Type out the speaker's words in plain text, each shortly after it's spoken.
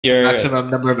your maximum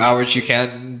number of hours you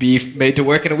can be made to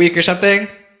work in a week or something.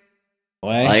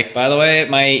 Like, by the way,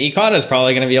 my econ is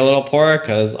probably going to be a little poor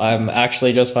because I'm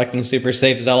actually just fucking super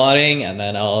safe zealoting, and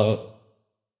then I'll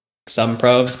some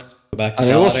probes go back to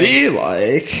zealoting. We'll see.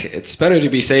 Like, it's better to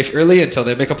be safe early until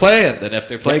they make a play, and then if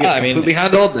their play gets completely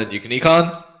handled, then you can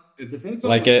econ. It depends.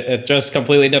 Like, it just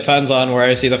completely depends on where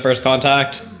I see the first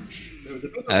contact.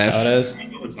 That's how it is.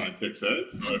 Overtime picks it.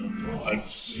 So,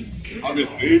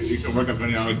 obviously, you can work as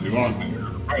many hours as you want, but you're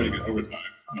required to get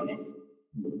overtime.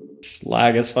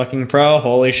 Slag is fucking pro,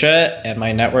 holy shit, and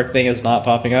my network thing is not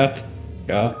popping up.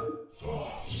 Go.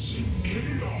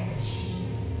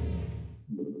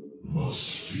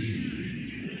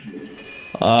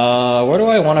 Where do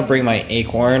I want to bring my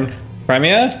acorn?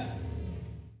 Premia?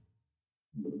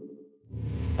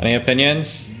 Any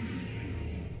opinions?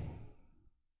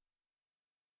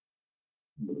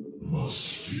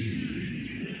 Must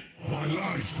feed my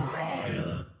life for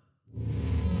hire.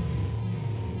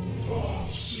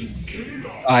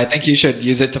 I think you should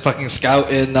use it to fucking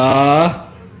scout in,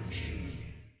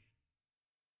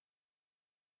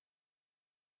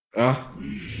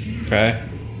 Okay.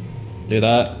 Do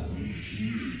that.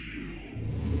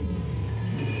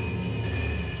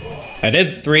 I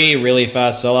did 3 really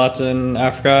fast zealots in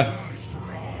Africa.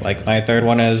 Like, my 3rd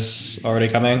one is already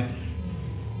coming.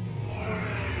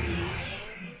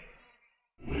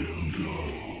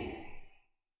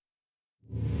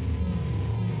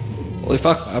 Holy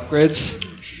fuck, upgrades.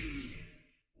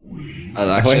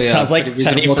 Actually, it sounds like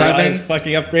reasonable timing.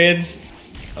 Fucking upgrades.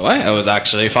 Oh, wait, it was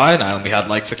actually fine. I only had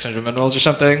like 600 minerals or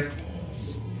something.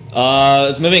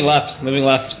 It's moving left, moving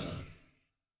left.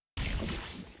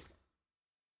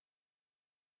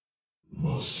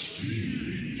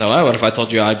 No way, what if I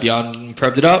told you I beyond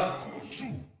probed it up?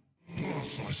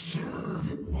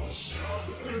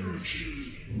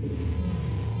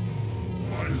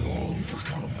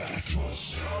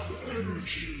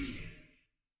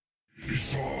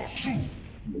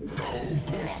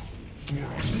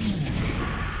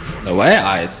 No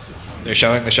way, they're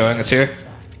showing it's here.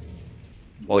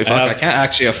 Holy fuck, I can't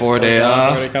actually afford a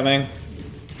already coming.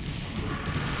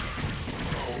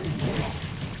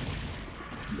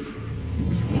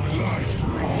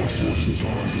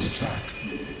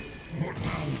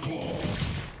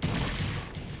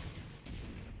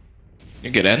 You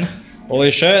get in.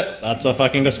 Holy shit, that's a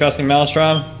fucking disgusting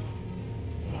maelstrom.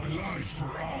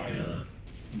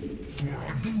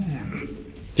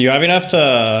 Do you have enough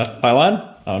to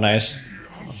pylon? Oh, nice.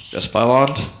 Just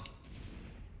pyloned.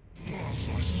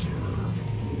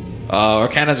 Our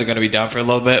cannons are gonna be down for a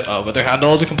little bit, but they're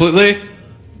handled completely.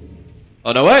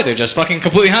 Oh no way, they're just fucking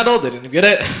completely handled, they didn't even get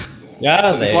it.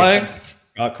 Yeah, they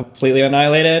got completely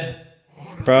annihilated.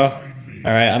 Bro.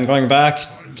 Alright, I'm going back,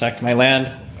 check my land.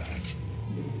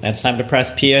 And it's time to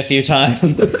press P a few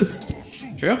times.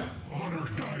 True.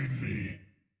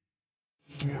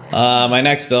 My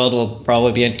next build will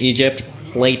probably be an Egypt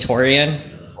Platorian.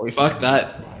 Holy fuck,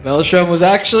 that maelstrom was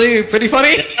actually pretty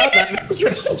funny.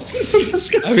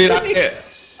 I mean,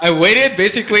 I waited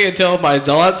basically until my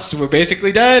zealots were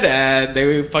basically dead, and they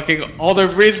were fucking all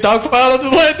their Marines dogpiled on the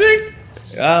landing.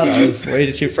 Yeah, that was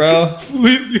way too pro.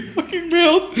 Completely fucking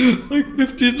mailed like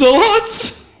 15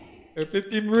 zealots or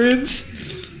 15 Marines.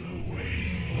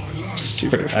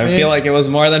 I feel like it was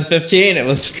more than 15. It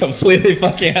was completely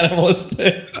fucking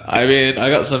animalistic. I mean,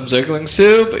 I got some zerglings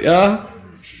too, but yeah.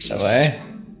 No way.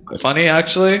 Quite funny,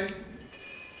 actually.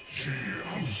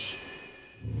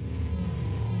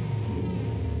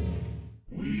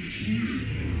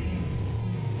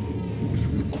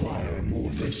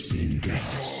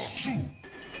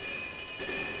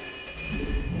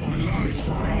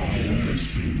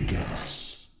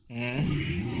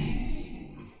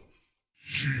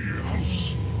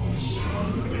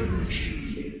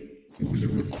 We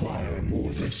require more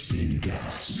Vespine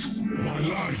gas. My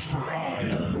life for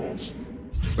iron.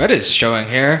 Red is showing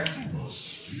here.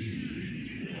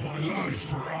 My life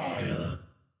for iron.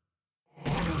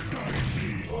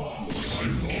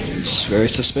 It's very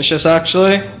suspicious,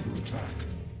 actually.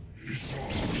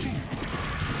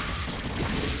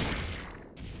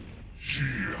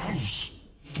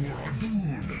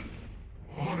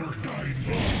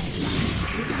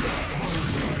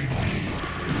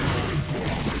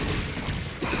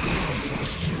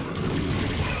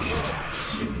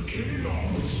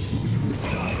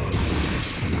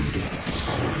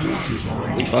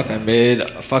 He fucking made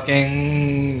a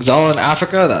fucking Zala in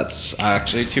Africa. That's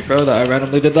actually too pro that I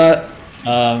randomly did that.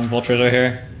 Vultures are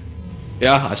here.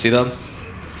 Yeah, I see them.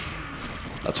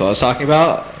 That's what I was talking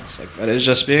about. It's like, that is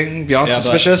just being beyond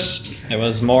suspicious. It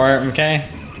was more MK.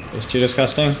 It was too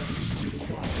disgusting.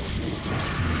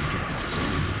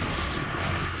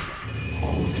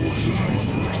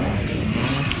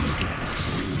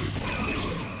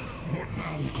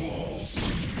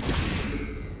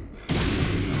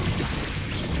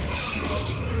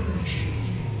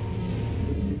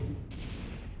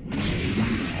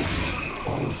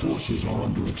 Forces are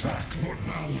under attack. What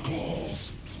now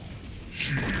calls?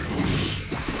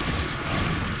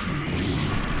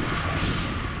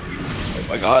 Oh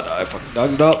my god, I fucking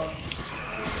dug it up.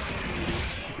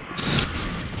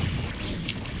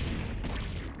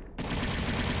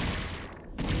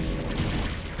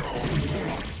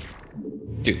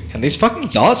 Dude, can these fucking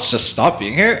zealots just stop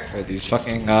being here? Or these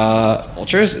fucking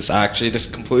vultures? It's actually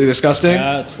just completely disgusting.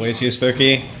 Yeah, it's way too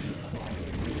spooky.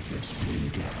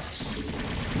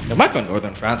 It might go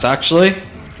northern France actually.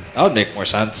 That would make more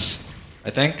sense, I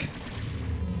think.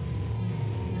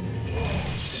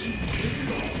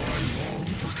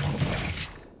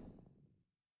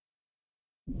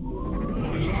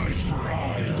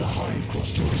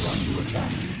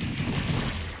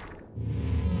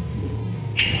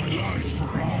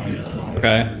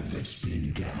 Okay.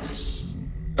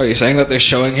 Are you saying that they're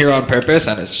showing here on purpose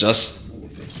and it's just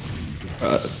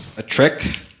a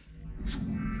trick?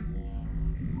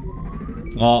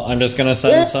 Well, I'm just gonna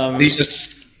send some. He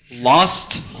just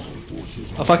lost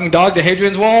a fucking dog to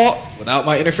Hadrian's Wall without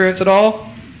my interference at all.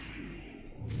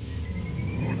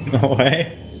 No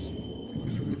way.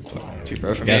 Too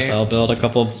pro for Guess me. I'll build a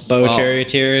couple bow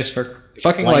charioteers for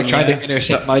fucking like trying to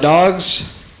intercept my dogs.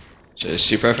 Just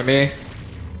too pro for me.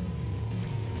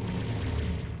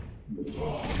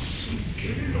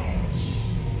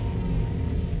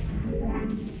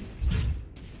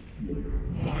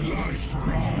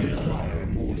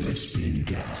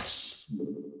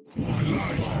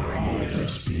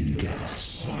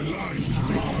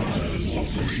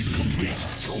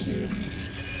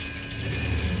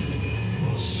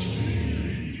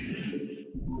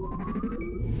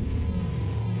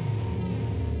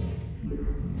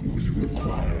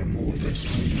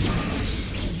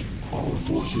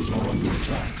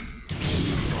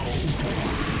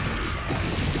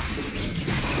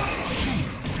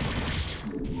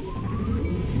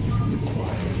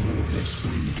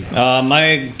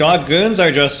 My dog goons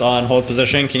are just on hold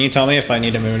position. Can you tell me if I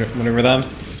need to maneuver them?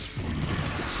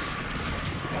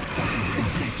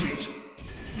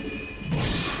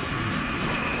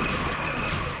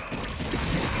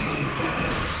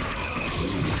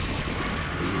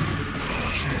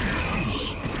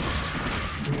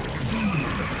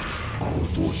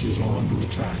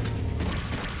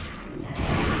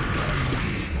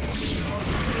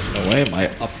 No way, my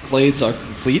upgrades are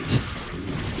complete.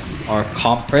 Are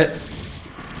compret.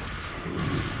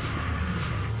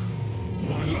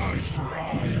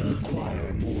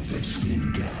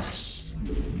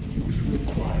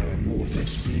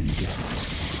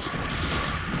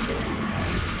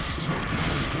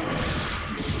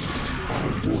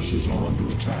 Forces are under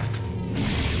attack.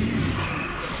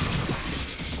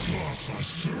 Thus I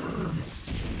serve.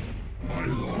 I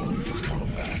long for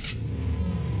combat.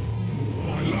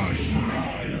 My life for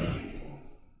hire.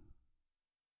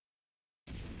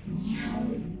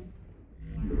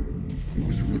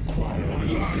 We require my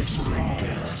life for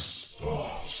gas.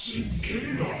 Thoughts in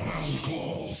chaos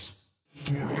calls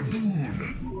for a boon.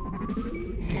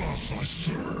 Thus I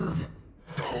serve.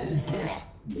 Kaokola.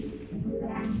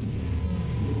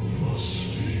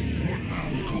 What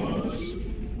now calls?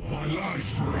 My life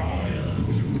for hire.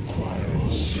 We require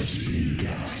city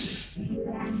gas.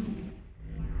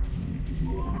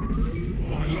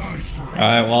 My life for hire.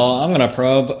 Alright, well, I'm gonna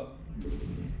probe.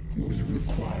 We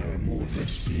require more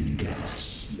Vespine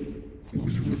gas.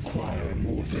 We require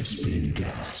more Vespine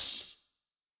gas.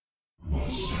 We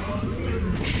require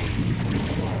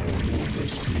more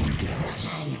Vespine gas.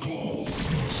 Now calls.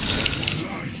 My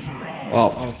life for hire. Well,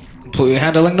 I'm completely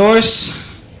handling Norse.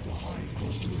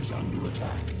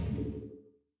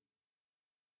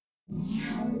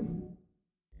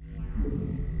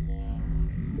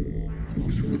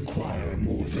 Require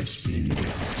more Vespine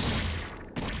gas.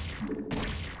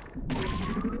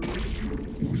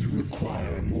 We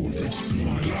require more Vespine gas.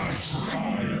 My life for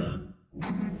hire.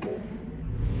 We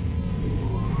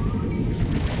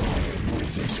require more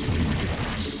Vespine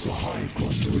gas. The hive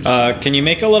cluster is Can you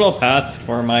make a little path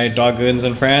for my dog goons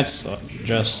in France?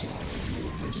 Just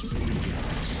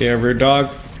be a rude dog.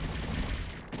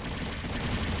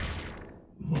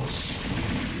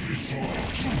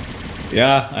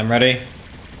 Yeah, I'm ready.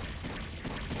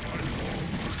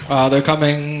 They're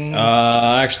coming.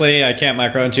 Actually, I can't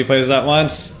micro in 2 places at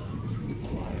once.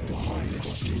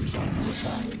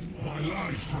 my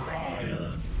life for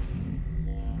hire.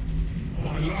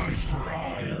 My life for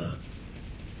hire.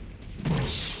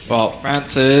 Well,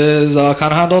 France is kind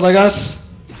of handled, I guess.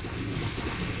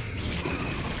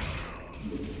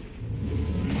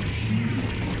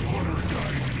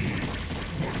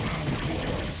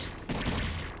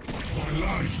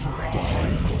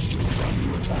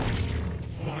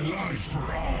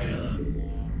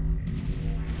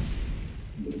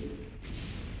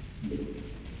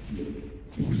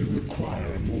 We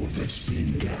require more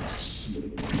Vespine gas. We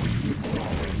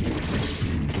require more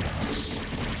Vespine gas.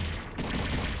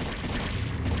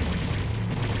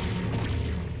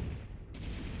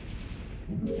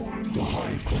 The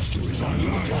hive cluster is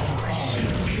under attack.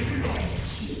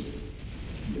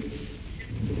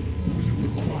 We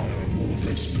require more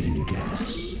Vespine gas.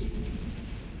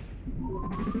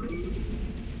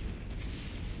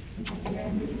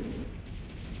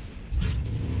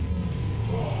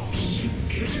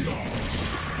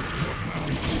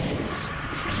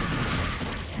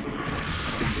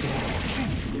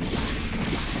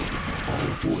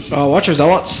 Oh, watch your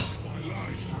zealots.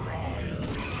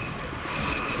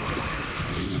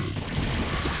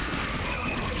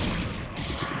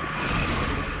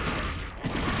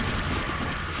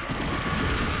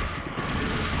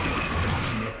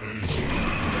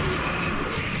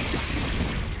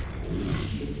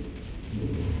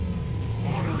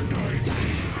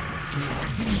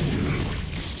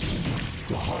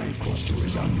 The hive cluster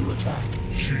is under attack.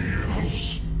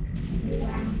 Cheers.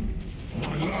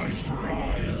 My life for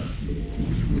ire. We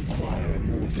require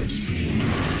more Vespine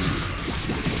gas.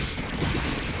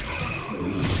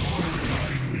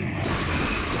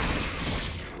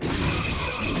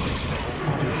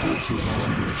 Our forces are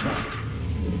under attack.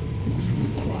 We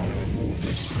require more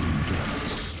Vespine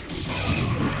gas. We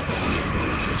require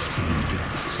more Vespine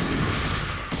gas.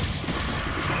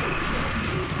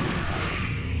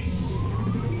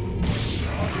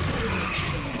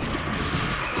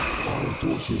 Our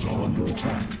forces are under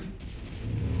attack.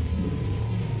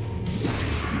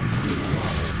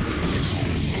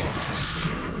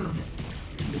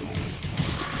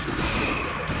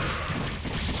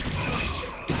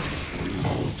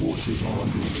 Our forces are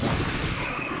under attack.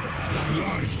 My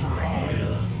life for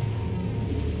ire.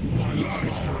 My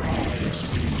life for ire.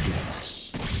 Vespine gas.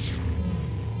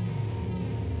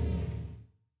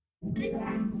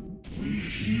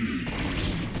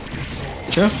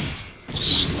 Sure.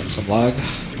 Just let some lag.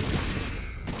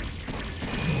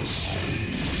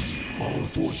 Our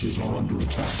forces are under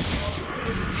attack.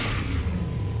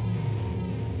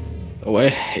 No way.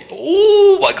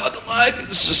 Oh my god, the lag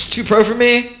is just too pro for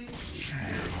me.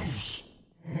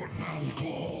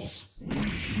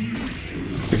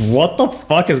 What the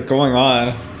fuck is going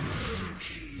on?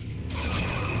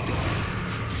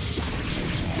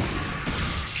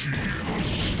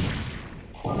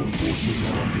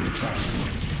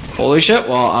 Holy shit,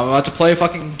 well, I'm about to play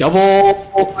fucking double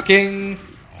fucking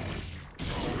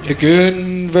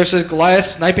Dragoon versus Goliath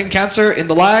sniping cancer in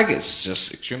the lag. It's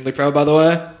just extremely pro, by the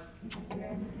way.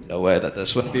 No way that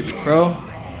this wouldn't be pro.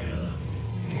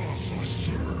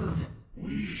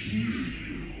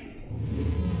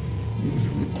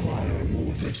 Require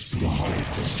more Vespine. The hive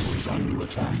cluster is under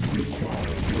attack.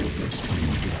 Require more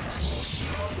Vespine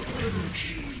gas.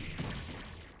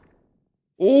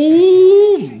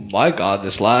 Oh my god,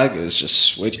 this lag is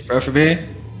just way too pro for me.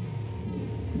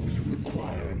 We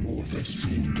require more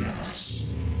Vespine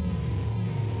gas.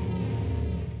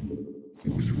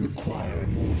 We require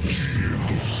more Vespine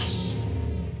gas.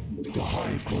 The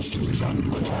hive cluster is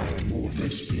under attack. More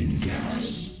Vespine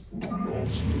gas. We require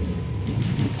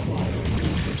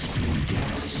more Vespine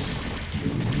gas. We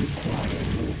require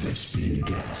more Vespine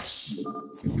gas.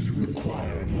 We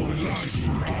require more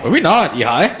Vespine gas. Are we not,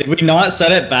 Yai? Did we not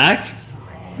set it back?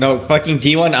 No, fucking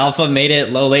D1 Alpha made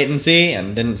it low latency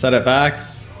and didn't set it back.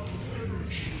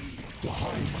 The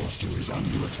hive cluster is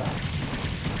under attack.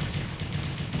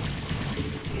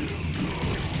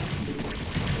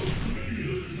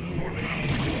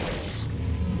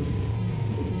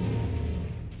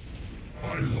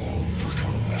 I long for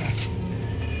combat.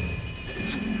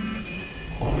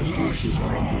 Our forces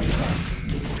are under attack.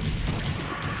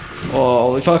 Oh,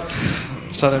 holy fuck.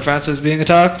 Southern France is being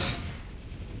attacked.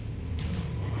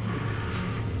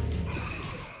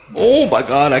 Oh my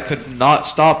god, I could not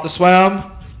stop the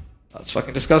swam. That's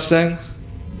fucking disgusting.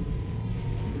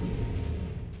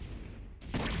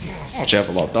 Don't you have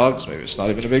a lot of dogs? Maybe it's not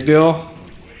even a big deal.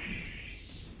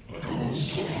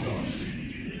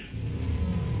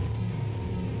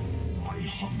 I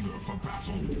hunger for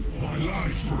battle. My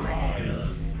life for ire.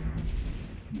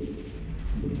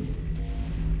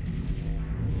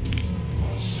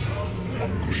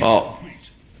 Well,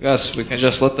 I guess we can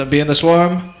just let them be in the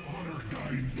swarm.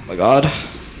 Oh my god.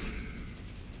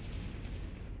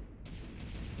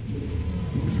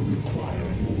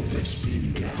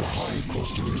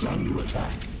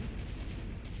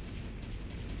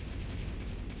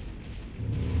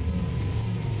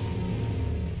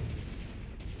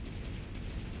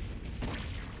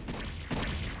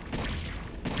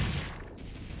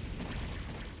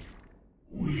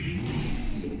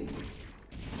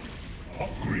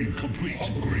 complete.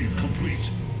 Upgrade complete.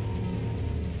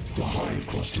 The hive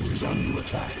cluster is under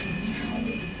attack.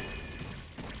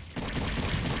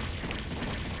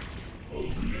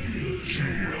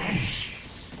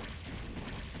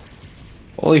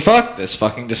 Holy fuck, this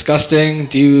fucking disgusting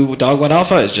Dog 1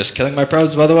 Alpha is just killing my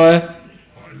probes, by the way. I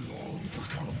long for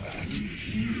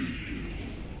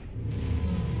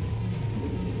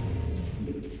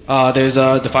combat. There's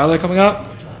a Defiler coming up.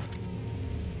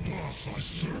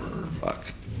 Fuck.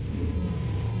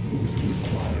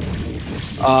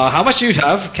 How much do you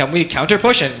have? Can we counter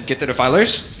push and get the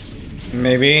Defilers?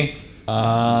 Maybe.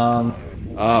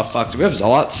 Fuck, do we have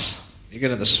Zealots? You get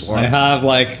in the swarm. I have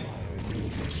like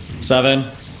 7.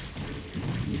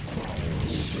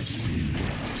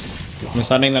 I'm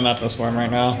sending them at the swarm right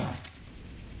now. My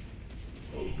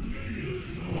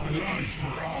life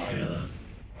for ire.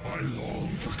 I long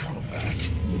for combat.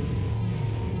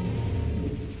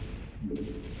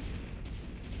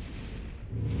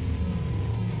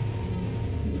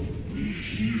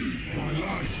 My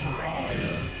life for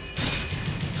ire.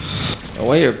 No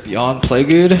way, you're beyond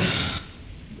Plagueud.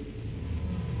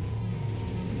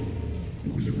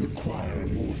 We require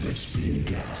more Vespene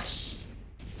gas.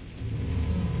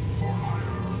 For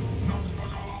ire, not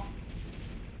Bagala.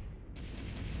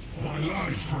 My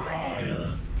life for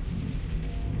ire.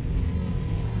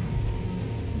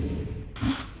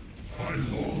 I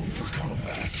long for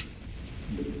combat.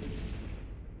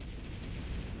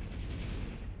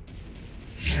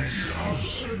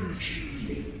 House energy.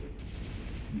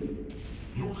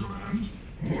 Your command?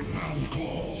 What now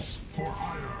calls? For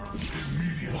ire,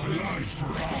 immediately. My life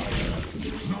for ire.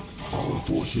 Our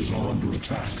forces are under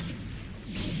attack.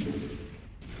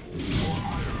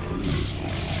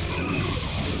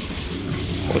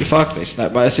 Holy fuck, they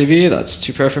sniped by SCV, that's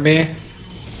too pro for me.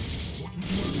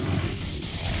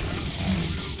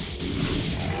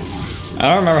 I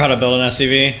don't remember how to build an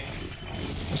SCV.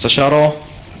 It's a shuttle.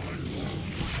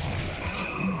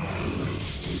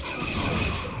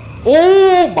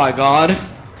 Oh my god.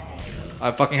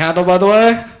 I fucking handled, by the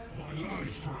way.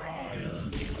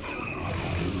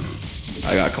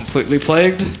 I got completely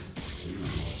plagued.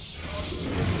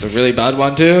 It's a really bad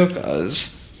one too,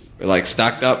 because we're like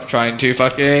stacked up trying to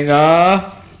fucking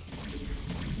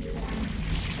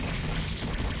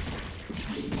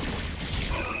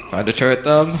trying to turret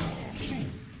them.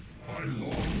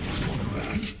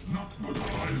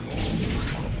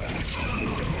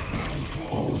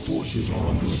 Our forces are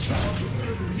under attack.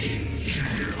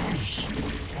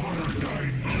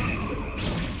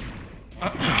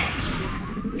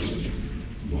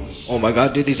 Oh my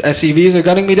god, dude, these SCVs are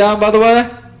gunning me down, by the way.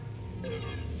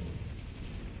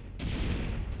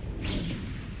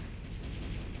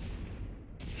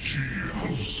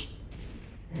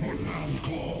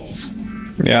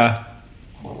 Yeah.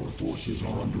 Our forces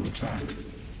are under attack.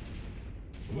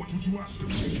 What would you ask of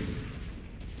me?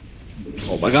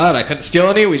 Oh my god, I couldn't steal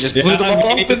any, we just blew them all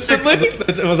up instantly.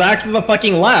 It was actually the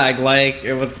fucking lag, like,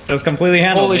 it was completely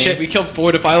handled. Holy shit, we killed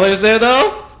 4 Defilers there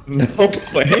though? No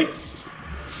way.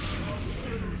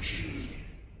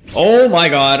 Oh my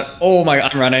god, oh my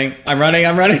god, I'm running.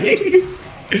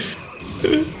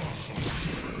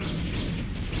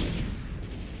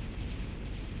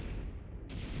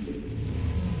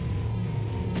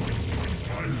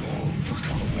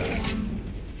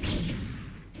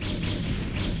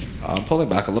 I'm pulling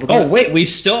back a little bit. Oh wait, we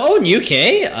still own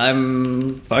UK?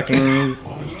 I'm fucking...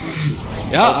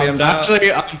 Yeah,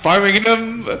 I'm farming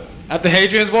him at the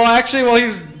Hadrian's Wall actually while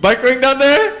he's microing down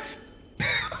there.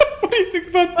 What do you think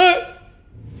about that?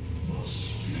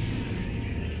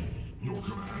 Your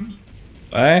command?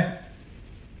 What?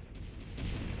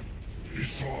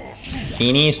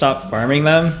 Heaney, stop farming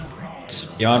them?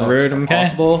 It's beyond rude, okay?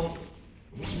 Possible.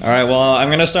 Alright, well, I'm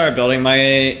gonna start building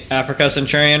my Africa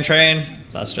Centurion train.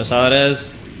 That's just how it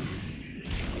is.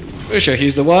 Pretty sure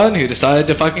he's the one who decided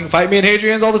to fucking fight me in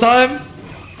Hadrian's all the time.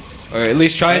 Or at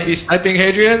least try and be sniping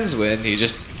Hadrian's when he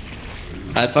just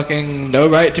had fucking no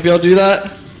right to be able to do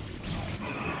that.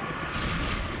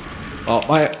 Oh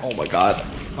my god.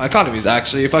 My economy is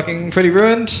actually fucking pretty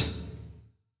ruined.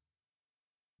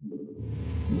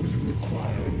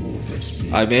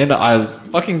 I mean, I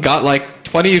fucking got like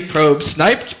 20 probes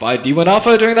sniped by D1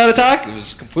 Alpha during that attack. It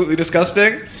was completely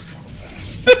disgusting.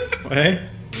 Wait.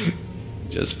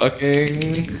 Just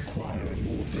fucking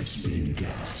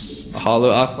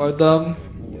hollow awkward them.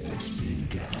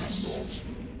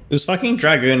 Whose fucking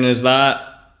dragoon is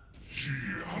that?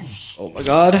 Oh my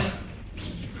god.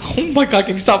 Oh my god,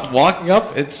 can you stop walking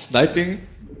up and sniping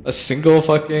a single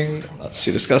fucking... That's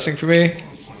too disgusting for me.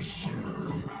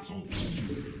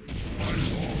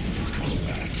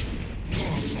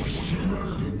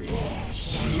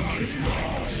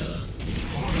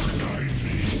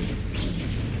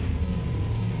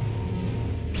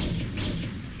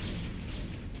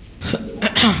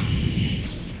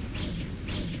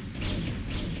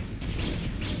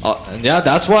 Oh, and yeah,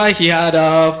 that's why he had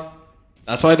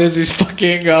that's why there's these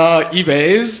fucking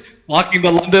eBays blocking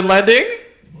the London landing.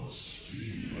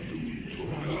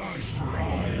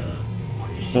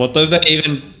 What does that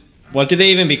even? What do they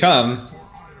even become?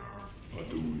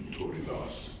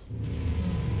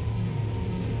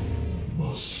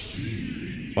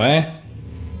 What?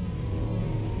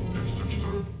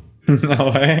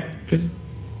 No way.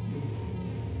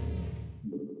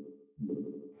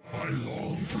 I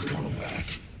long for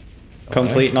combat.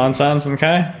 Complete nonsense,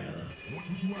 okay?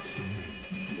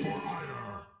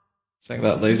 Saying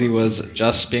that Lazy was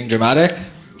just being dramatic.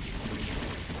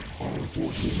 Our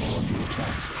forces are under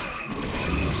attack.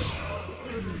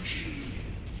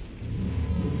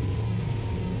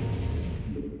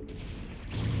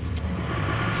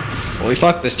 Holy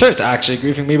fuck, this turret's actually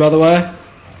griefing me, by the way.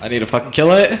 I need to fucking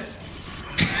kill it.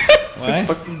 It's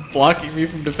fucking blocking me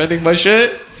from defending my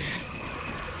shit.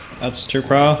 That's true,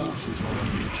 pro.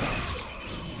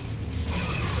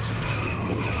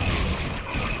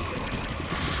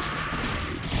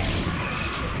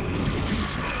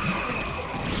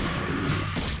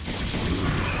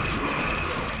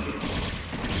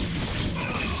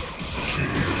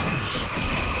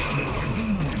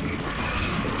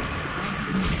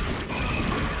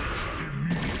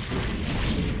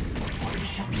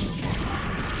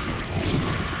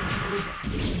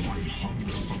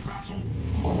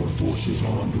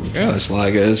 Yeah, this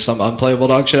lag is some unplayable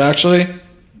dog shit, actually.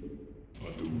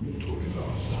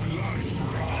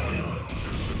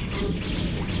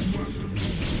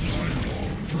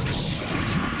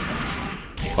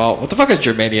 Well, what the fuck is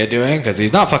Germania doing? Because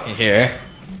he's not fucking here.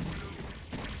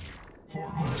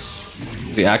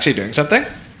 Is he actually doing something?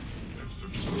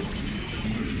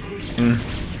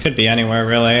 Could be anywhere,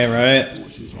 really, right?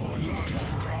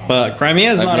 But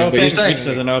Crimea is not open. Greece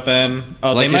isn't open.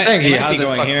 Oh, Like they you're might, saying, they he might be hasn't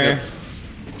going fucking- here.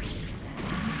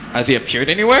 Has he appeared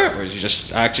anywhere, or is he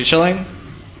just actually chilling?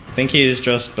 I think he's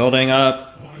just building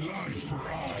up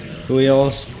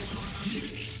wheels.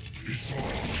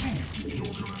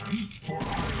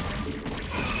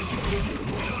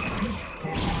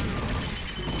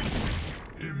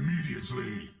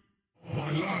 Immediately.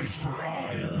 My life for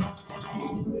ire.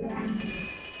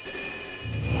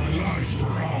 My life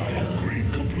for ire.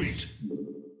 Upgrade complete.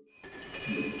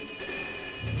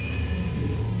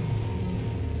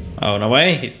 Oh, no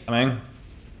way. He's coming.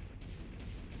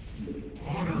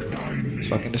 Honor guide me. It's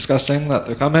fucking disgusting that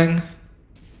they're coming.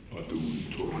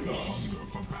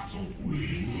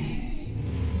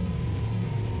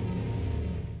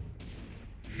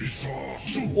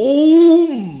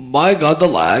 Oh my god, the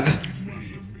lag.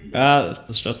 Ah, this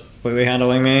is just completely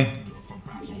handling me.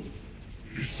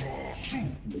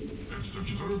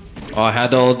 Oh, I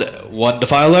handled one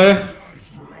defiler.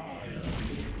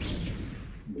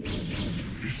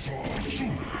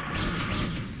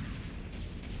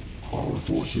 Our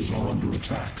forces are under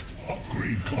attack.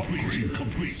 Upgrade complete. Upgrade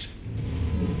complete.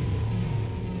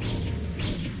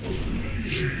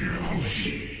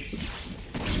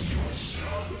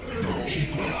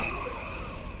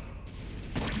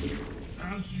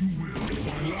 As you will.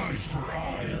 My life for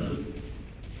ire.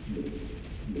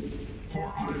 For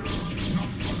ire,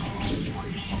 not for all. I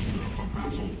hunger for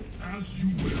battle. As you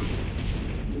will.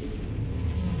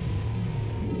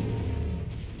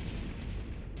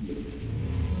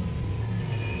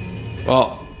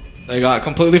 Well, they got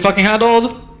completely fucking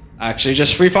handled. Actually,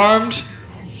 just free farmed.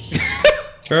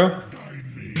 True. Guide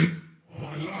me.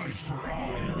 My life for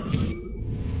ire.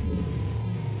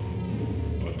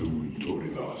 Adun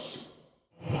Toridas.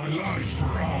 My life for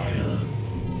ire.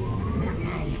 What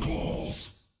loud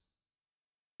calls?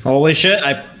 Holy shit,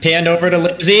 I panned over to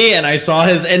Lizzie and I saw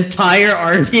his entire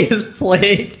army is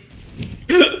plague.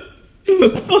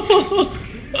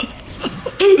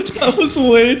 That was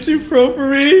way too pro for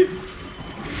me.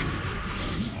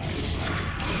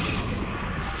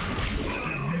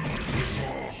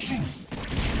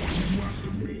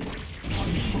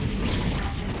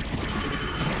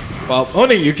 Well,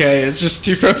 owning UK is just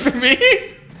too pro for me.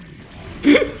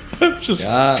 I'm just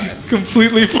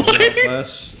completely flying.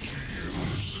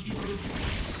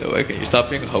 So wait, can you stop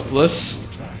being hopeless?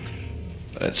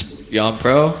 But it's beyond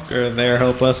pro. They're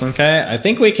hopeless, okay. I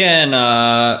think we can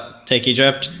take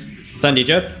Egypt. Send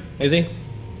Egypt, easy.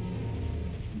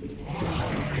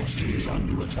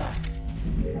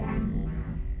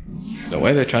 No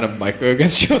way they're trying to micro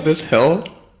against you on this hill.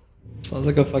 Sounds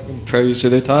like a fucking pro use of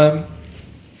their time.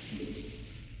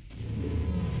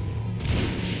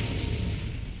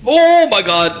 Oh my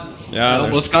god! Yeah, I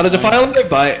almost got a defiler,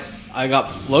 but I got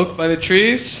cloaked by the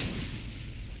trees.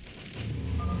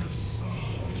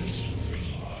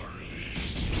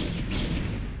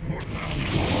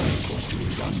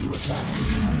 Require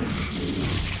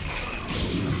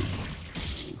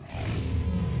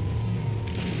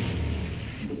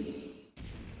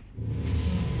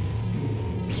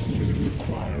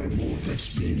more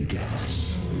Vespine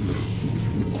gas.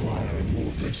 Require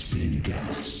more Vespine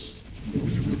gas.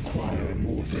 Require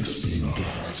more Vespine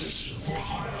gas.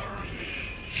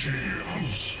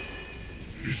 Chaos.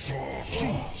 He saw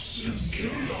thoughts and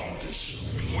chaos.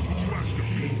 What would you ask of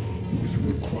me?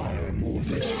 Require more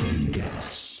Vespine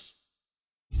gas.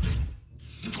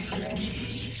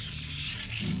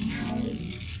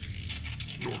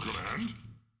 Your command?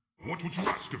 What would you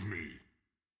ask of me?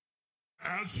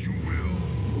 As you will.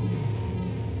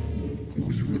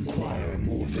 We require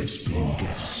more Vespine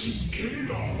gas.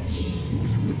 Chaos.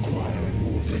 We require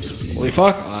more Vespine. Holy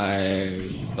fuck, I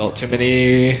built too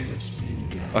many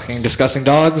fucking disgusting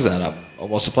dogs and I'm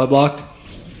almost supply blocked.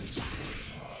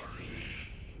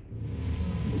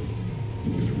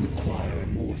 We require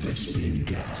more Vespine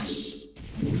gas.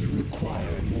 We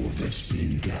require more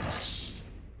Vespine gas.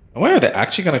 Where are they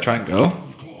actually gonna try and go?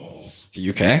 To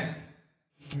UK?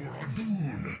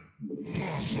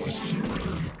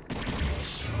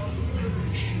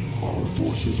 Our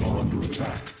forces are under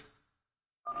attack.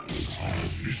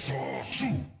 We saw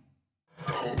too.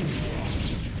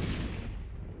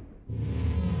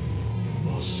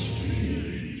 Must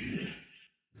flee.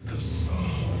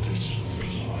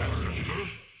 Messenger,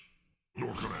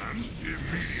 your command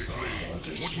immediately.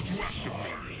 What would you ask of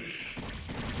me?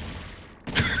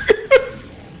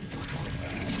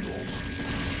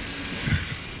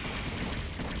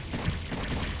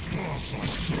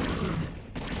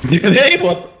 Hey,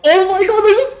 what? Oh my god,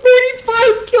 there's a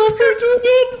 35 kill for 2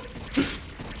 men!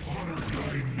 Honor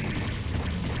guide me.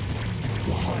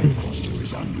 The hive cluster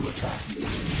is under attack.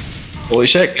 Holy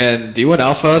shit, and D1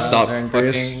 Alpha stop they're in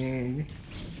fucking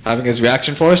having his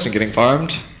reaction force and getting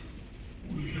farmed?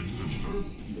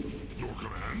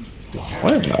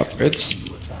 What are the upgrades?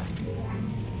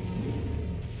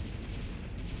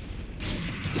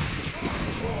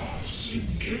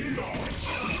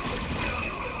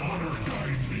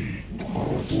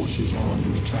 Our forces are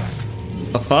under attack.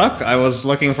 The fuck? I was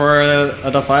looking for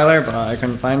a defiler, but I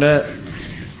couldn't find it.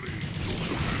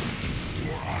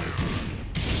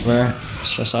 Where?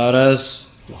 It's just how it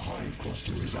is. The hive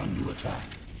cluster is under attack.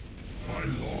 I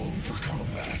long for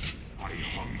combat. I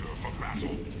hunger for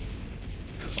battle.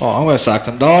 Oh, I'm gonna sack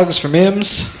some dogs for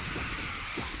Mims.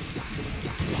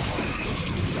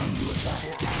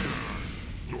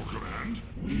 Your command?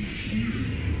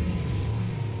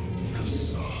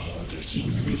 We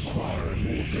require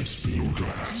more Vespine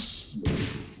gas. The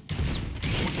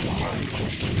hive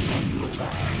cluster is under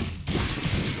attack.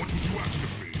 What would you ask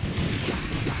of me?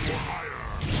 For hire.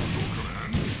 Your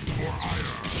command? For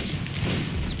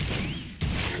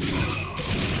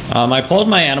hire. I pulled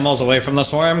my animals away from the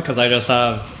swarm because I just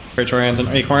have Praetorians and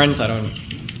acorns. I don't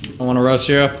want to roast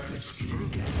you.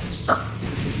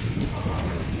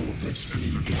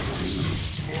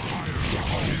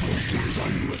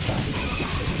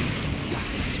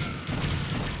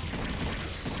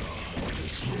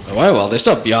 Oh, well, they're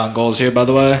still beyond goals here, by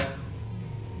the way.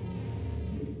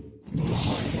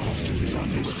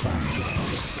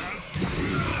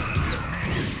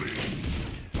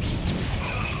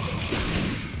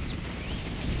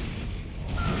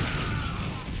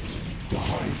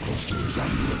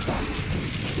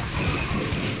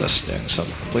 Just doing some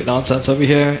complete nonsense over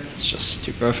here. It's just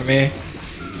too pro for me.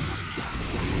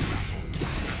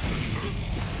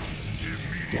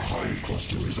 The hive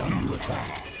cluster is under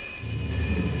attack.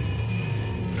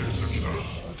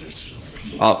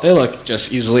 Oh, they look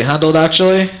just easily handled,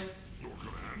 actually.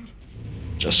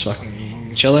 Just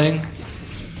fucking chilling.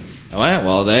 Alright,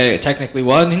 well, they technically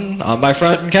won on my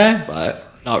front, okay?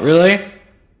 But not really.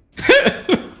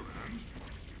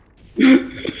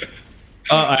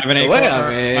 I have an acorn. Wait,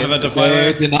 I have a they're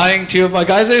defiler. denying 2 of my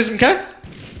geysers, okay?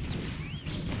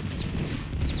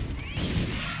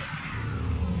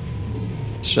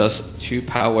 It's just too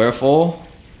powerful.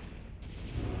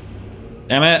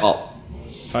 Damn it. Oh.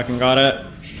 Fucking got it.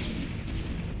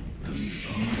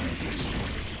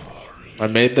 I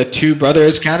made the 2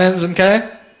 brothers cannons, okay?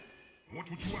 What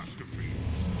would you ask of me?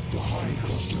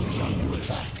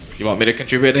 You want me to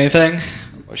contribute anything?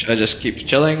 Or should I just keep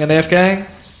chilling and AFKing?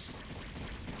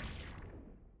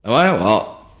 Alright,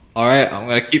 well, alright, I'm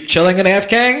gonna keep chilling and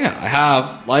AFKing. I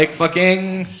have like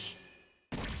fucking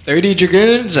 30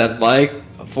 Dragoons and like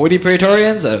 40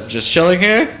 Praetorians. I'm just chilling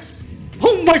here.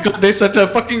 Oh my god, they sent a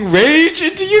fucking rage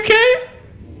into UK?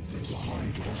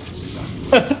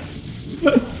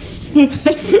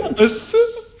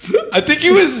 I think he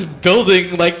was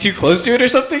building like too close to it or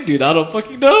something, dude. I don't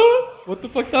fucking know. what the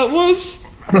fuck that was.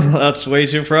 That's way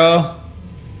too pro.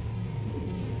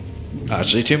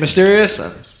 Actually too mysterious,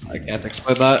 and I can't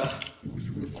explain that.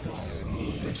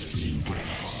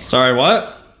 Sorry,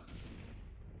 what?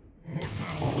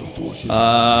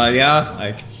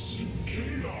 Yeah,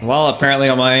 well, apparently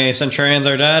all my Centurions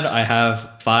are dead. I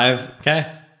have 5k.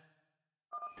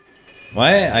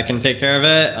 What? I can take care of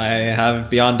it. I have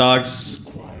Beyond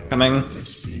Dogs coming.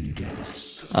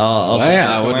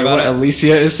 I wonder what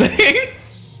Alicia is saying.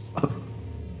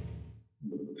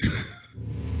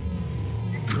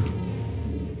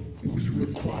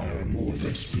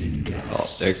 Oh,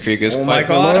 their Krieg is oh my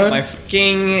god, my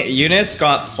fucking units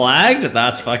got flagged?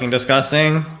 That's fucking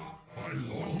disgusting.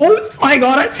 Oh my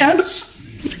god, I can't.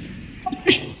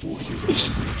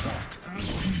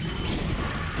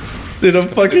 Did a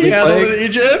fucking handle in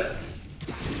Egypt?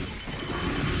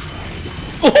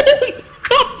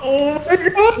 Oh my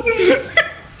god!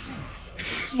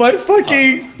 My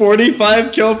fucking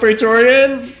 45 kill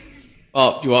Praetorian?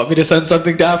 Oh, you want me to send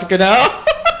something to Africa now?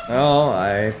 Well,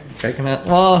 I taking it.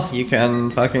 Well, you can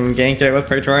fucking gank it with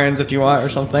Praetorians if you want or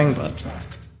something, but.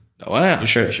 No way. You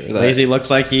sure Lazy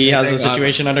looks like he has the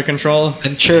situation under control?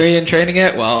 Centurion training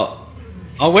it? Well,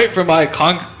 I'll wait for my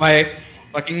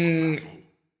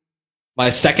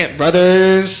second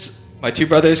brother's, my two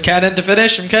brothers' cannon to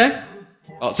finish, okay?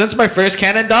 Well, since my first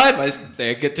cannon died,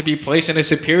 they get to be placed in a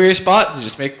superior spot to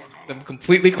just make them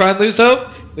completely cry and lose hope.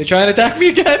 They try and attack me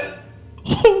again.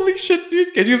 Holy shit,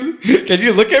 dude! Can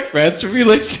you look at France for me,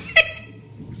 Lazy?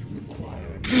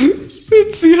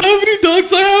 Let's see how many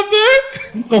dogs I have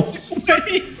there.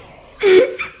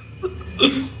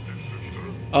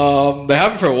 They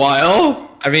haven't for a while.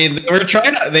 I mean, they were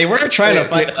trying to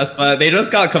fight us, but they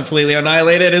just got completely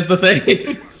annihilated. Is the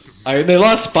thing. They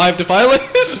lost 5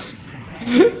 defilers.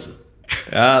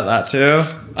 Yeah, that too.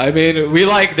 I mean,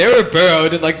 they were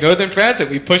burrowed in northern France,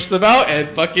 and we pushed them out, and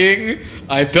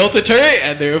I built a turret,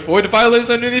 and there were 4 defilers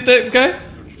underneath it. Okay.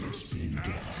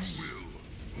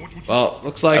 Well,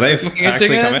 looks like are they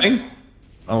actually coming?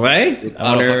 Away?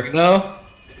 I don't fucking know.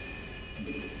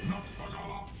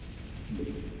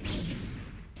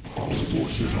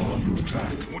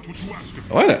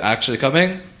 Oh, they're actually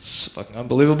coming. It's fucking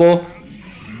unbelievable.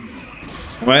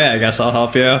 Wait, I guess I'll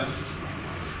help you.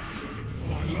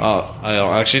 Oh, I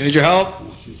don't actually need your help.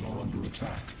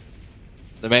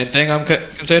 The main thing I'm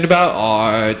concerned about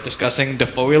are discussing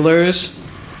defoilers.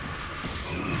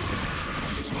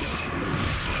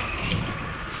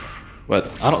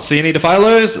 But I don't see any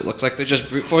defilers. It looks like they're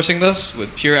just brute forcing this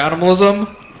with pure animalism,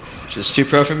 which is too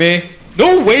pro for me.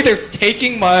 No way they're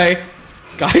taking my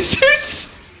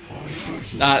geysers?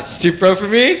 That's too pro for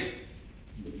me.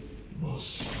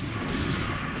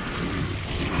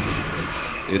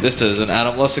 Dude, this is an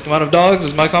animalistic amount of dogs,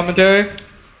 is my commentary.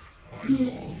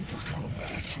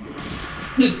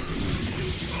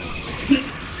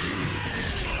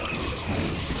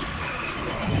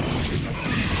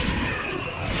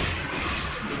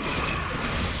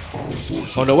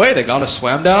 Oh no way, they got a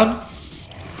swam down?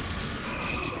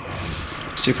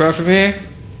 It's too pro for me.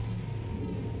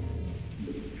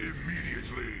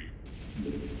 Immediately.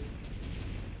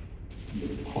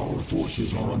 Our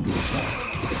forces are under attack.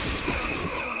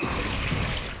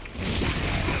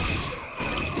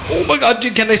 Oh my god,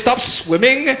 dude, can they stop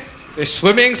swimming? They're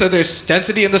swimming, so their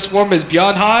density in the swarm is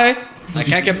beyond high. I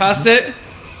can't get past it.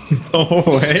 No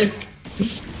way.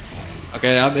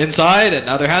 Okay, I'm inside, and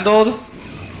now they're handled.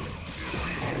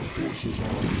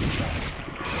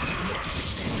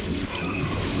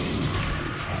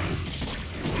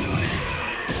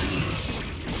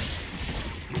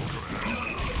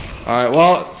 Alright,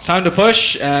 well, it's time to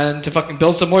push and to fucking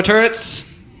build some more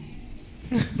turrets.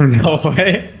 No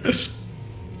way.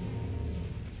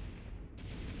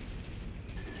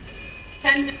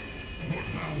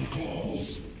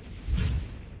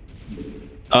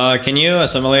 Can you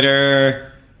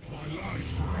assimilator?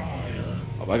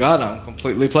 Oh my god, I'm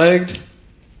completely plagued.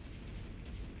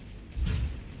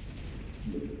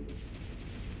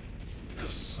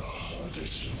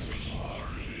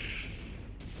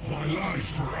 My life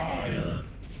for ire.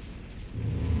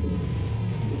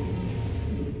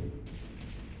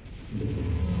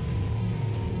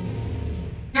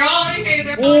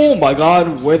 Oh my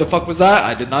god, where the fuck was that?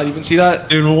 I did not even see that.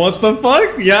 Dude, what the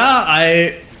fuck? Yeah,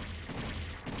 I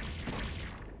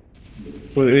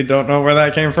completely don't know where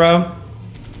that came from.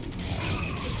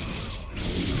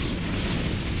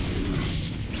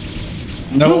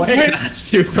 No way, that's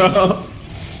too pro.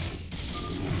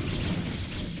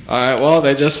 Alright, well,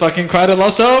 they just fucking cried and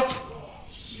lost hope.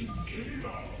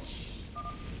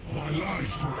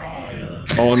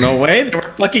 Oh, no way, there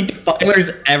were fucking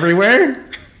defilers everywhere?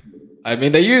 I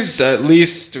mean, they use at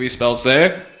least 3 spells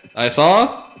there. I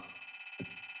saw.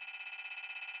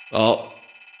 Well,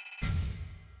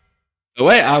 the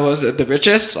way I was at the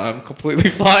richest, I'm completely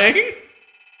flying.